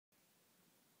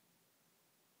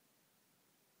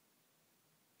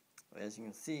As you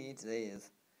can see, today is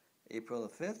April the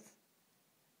 5th,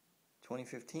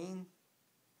 2015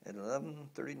 at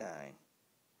 11:39.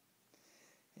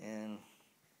 And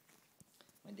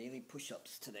my daily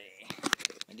push-ups today.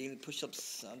 My daily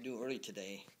push-ups I'll do early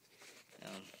today,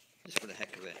 just for the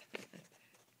heck of it.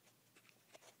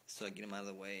 So I get them out of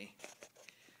the way.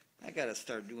 I gotta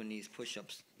start doing these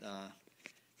push-ups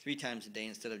 3 times a day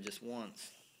instead of just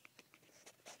once.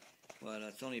 But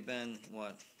it's only been,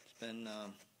 it's been,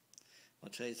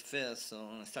 today's the 5th, so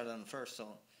I started on the 1st,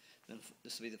 so then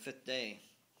this will be the 5th day.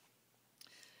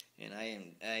 And I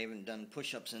haven't done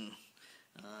push-ups in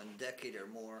a decade or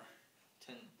more,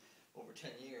 over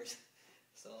 10 years.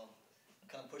 So I'm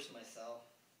kind of pushing myself.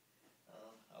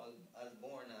 I was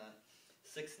born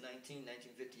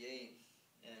 6/19/1958,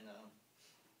 and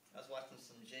I was watching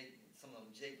some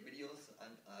of Jake videos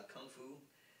on Kung Fu.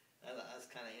 I was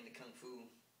kind of into Kung Fu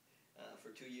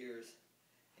for 2 years,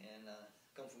 and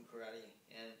Kung Fu karate,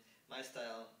 and my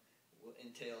style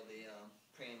entailed the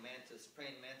praying mantis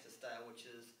style, which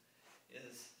is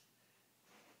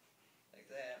like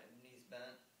that, with knees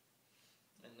bent,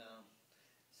 and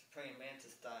it's a praying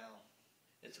mantis style.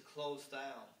 It's a closed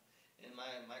style, and my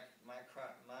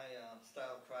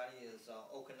style of karate is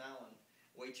Okinawan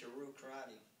Waichuru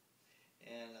karate,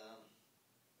 and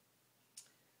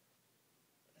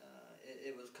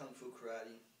it was Kung Fu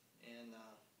karate, and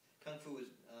Kung Fu is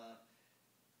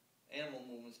animal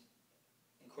movements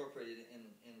incorporated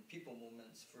in people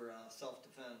movements for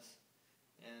self-defense.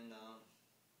 And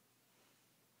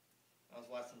I was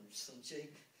watching some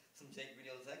Jake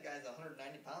videos. That guy's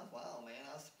 190 pounds. Wow, man,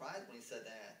 I was surprised when he said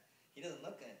that. He doesn't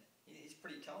look it. He's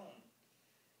pretty toned.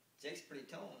 Jake's pretty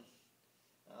toned.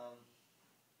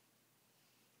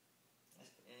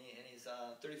 And he's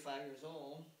 35 years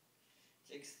old.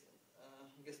 Jake's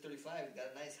I guess 35. He's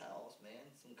got a nice house,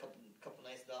 man. Some couple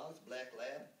nice dogs, black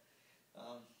lab.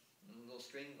 And a little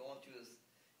stream going through his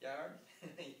yard.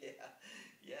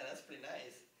 yeah, that's pretty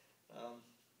nice.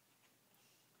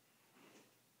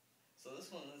 So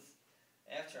this one is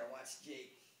after I watched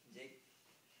Jake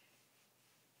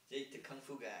the Kung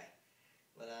Fu guy,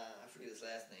 but I forget his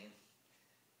last name.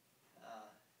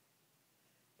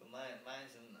 But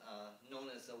mine's known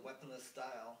as a weaponless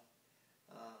style.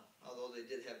 Although they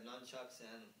did have nunchucks,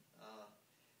 and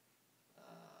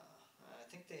I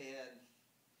think they had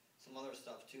some other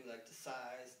stuff too, like the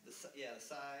size. The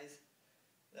size.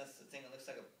 That's the thing that looks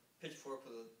like a pitchfork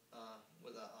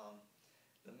with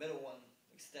the middle one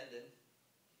extended.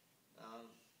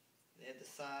 They had the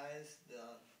size,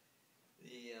 the what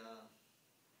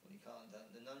do you call it?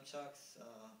 The nunchucks,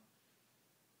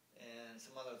 and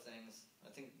some other things. I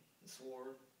think the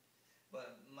sword.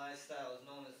 But my style is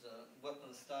known as the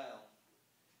weapon style.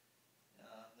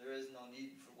 There is no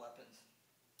need for weapons.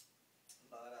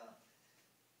 But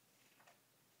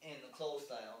and the closed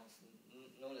style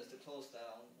is known as the closed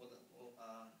style,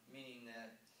 meaning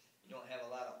that you don't have a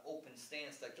lot of open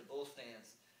stance like the bow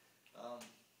stance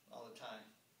all the time.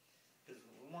 Because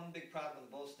one big problem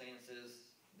with the bow stance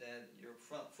is that your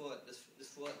front foot, this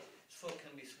foot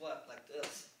can be swept like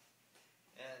this,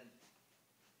 and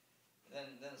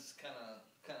then it's kind of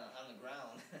on the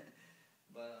ground.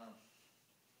 But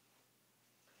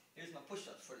here's my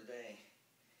push-ups for today.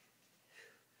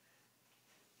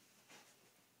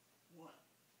 1,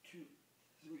 2,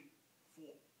 3,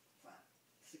 4, 5,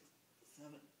 6,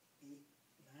 7, 8,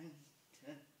 9,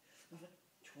 10, 11,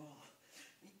 12,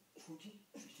 14,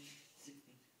 15,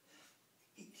 16,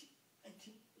 18,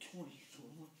 19, 20,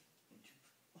 21, 22,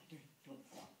 23,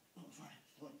 24, 25,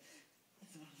 26,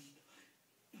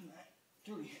 27,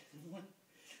 30, 31,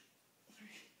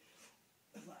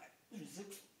 35,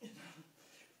 36,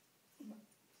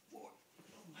 4.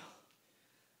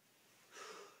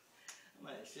 I'm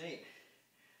out of shape.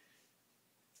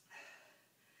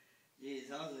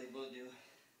 Jeez, I was able to do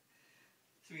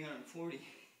 340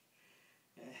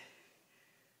 a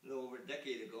little over a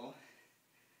decade ago,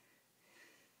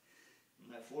 in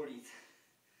my 40s.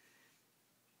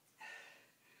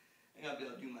 I gotta be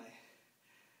able to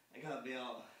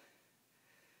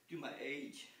do my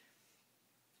age.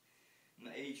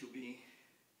 My age will be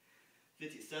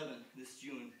 57 this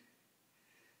June.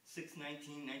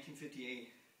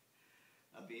 6/19/1958.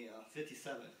 I'll be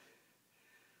 57.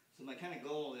 So my kind of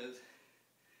goal is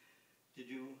to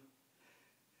do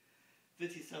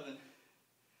 57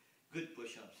 good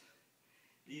push-ups.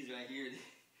 These right here,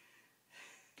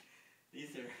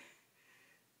 these are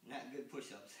not good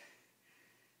push-ups.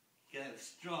 You gotta have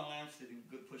strong arms to do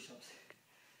good push-ups,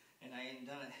 and I ain't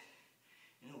done it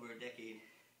in over a decade.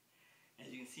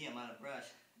 As you can see, I'm out of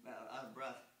breath.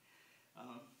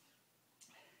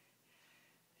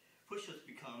 Push-ups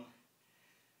become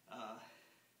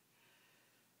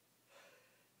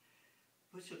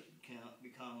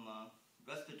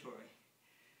respiratory.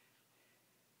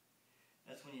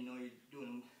 That's when you know you're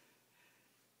doing them,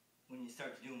 when you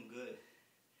start to do them good.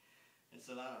 It's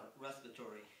a lot of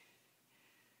respiratory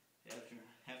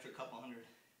after a couple hundred.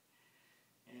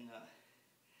 And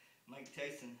Mike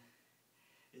Tyson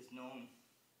is known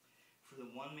for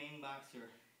the one main boxer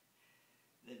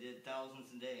that did thousands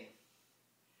a day.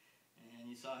 And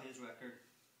you saw his record.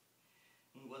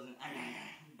 He wasn't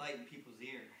biting people's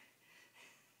ear.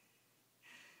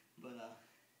 But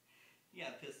he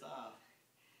got pissed off.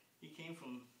 He came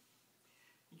from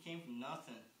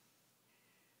nothing.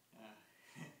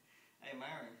 I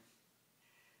admire him.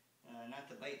 Not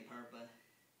the biting part, but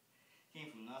he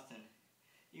came from nothing.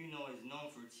 Even though he's known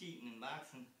for cheating in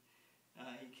boxing,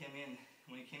 when he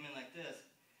came in like this,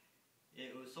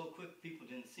 it was so quick people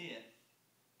didn't see it.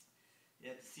 You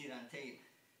have to see it on tape.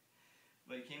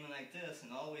 But he came in like this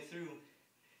and all the way through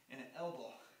in an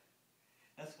elbow.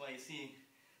 That's why you see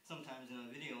sometimes in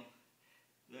a video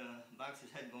the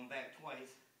boxer's head going back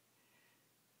twice.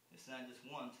 It's not just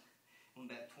once, going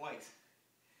back twice.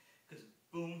 Because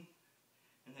boom,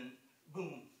 and then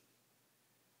boom.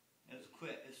 It was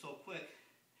quick. It's so quick,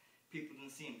 people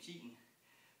didn't see him cheating.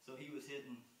 So he was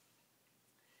hitting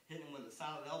with a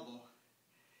solid elbow,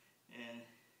 and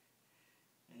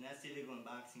that's illegal in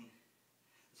boxing.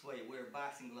 That's why you wear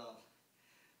boxing gloves.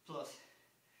 Plus,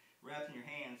 wrapping your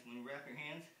hands. When you wrap your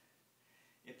hands,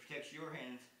 it protects your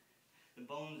hands, the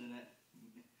bones in it,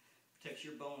 protects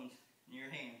your bones in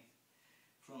your hand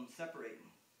from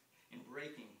separating and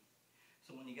breaking.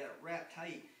 So when you got it wrapped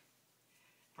tight,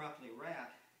 properly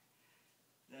wrapped,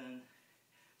 then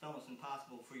it's almost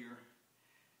impossible for your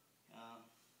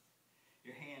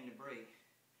hand to break.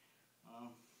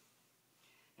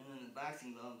 And then the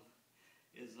boxing glove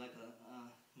is like a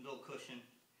little cushion.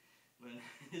 But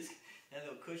that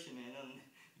little cushion, man,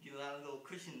 you get a lot of little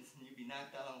cushions and you'd be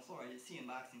knocked out on the floor. I didn't see in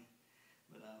boxing.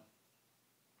 But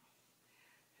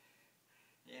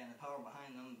yeah, and the power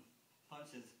behind them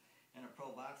punches and a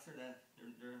pro boxer, that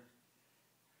they're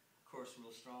of course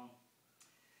real strong.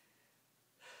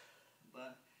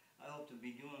 But I hope to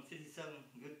be doing 57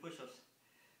 good push-ups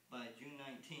by June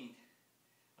 19th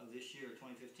of this year,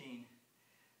 2015,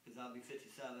 because I'll be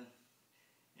 57.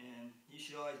 And you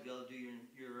should always be able to do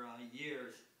your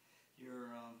years,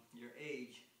 your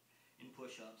age in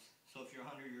push-ups. So if you're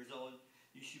 100 years old,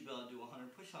 you should be able to do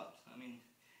 100 push-ups. I mean,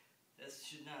 this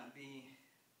should not be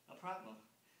a problem.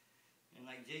 And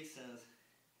like Jake says,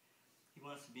 he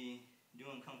wants to be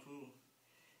doing kung fu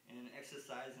and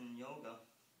exercise and yoga.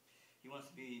 He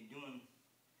wants to be doing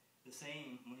the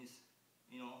same when he's,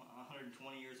 120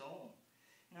 years old.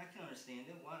 And I can understand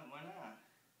it. Why not?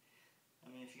 I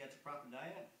mean, if you got the proper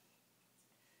diet,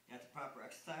 you got the proper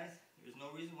exercise, there's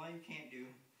no reason why you can't do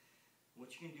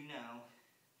what you can do now.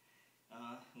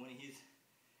 When he's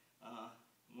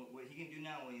what he can do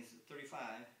now when he's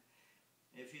 35,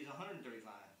 if he's 135.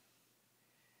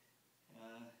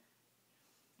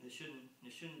 There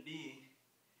shouldn't be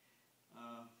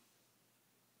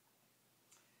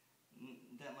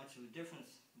that much of a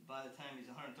difference by the time he's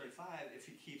 135 if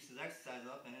he keeps his exercise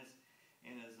up and his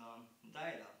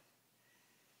diet up.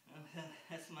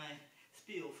 That's my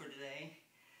spiel for today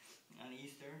on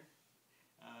Easter,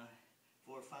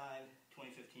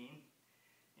 4/5/2015,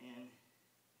 and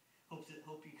hope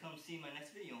you come see my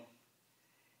next video.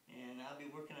 And I'll be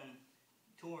working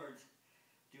towards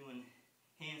doing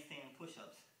handstand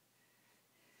push-ups.